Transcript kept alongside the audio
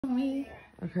Me.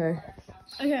 Okay.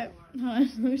 Okay, hold on.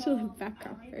 Let me show the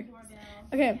background first.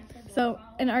 Okay, so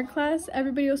in art class,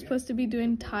 everybody was supposed to be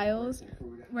doing tiles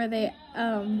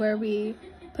where we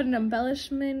put an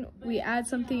embellishment, we add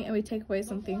something, and we take away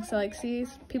something. So like, see,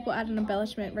 people add an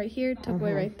embellishment right here, took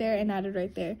away right there, and added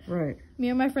right there. Right. Me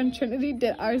and my friend Trinity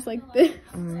did ours like this.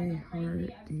 I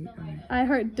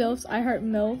heart DILFs, I heart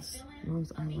MILFs.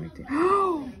 Moms, I liked it.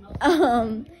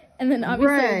 And then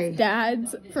obviously Ray.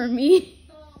 dads for me.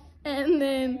 And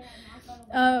then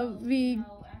we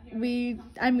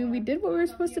did what we were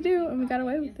supposed to do, and we got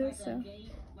away with it.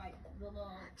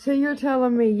 So you're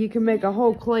telling me you can make a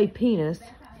whole clay penis?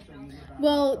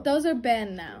 Well, those are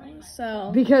banned now.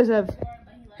 So Because of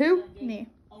who? me.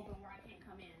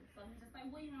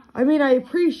 I mean, I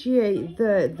appreciate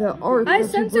the art. I that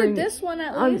you censored bring. this one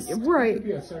at least. Right. Could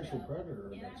be a sexual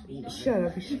predator. Shut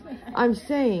up. I'm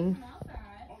saying,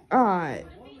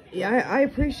 yeah, I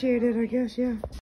appreciate it, I guess, yeah.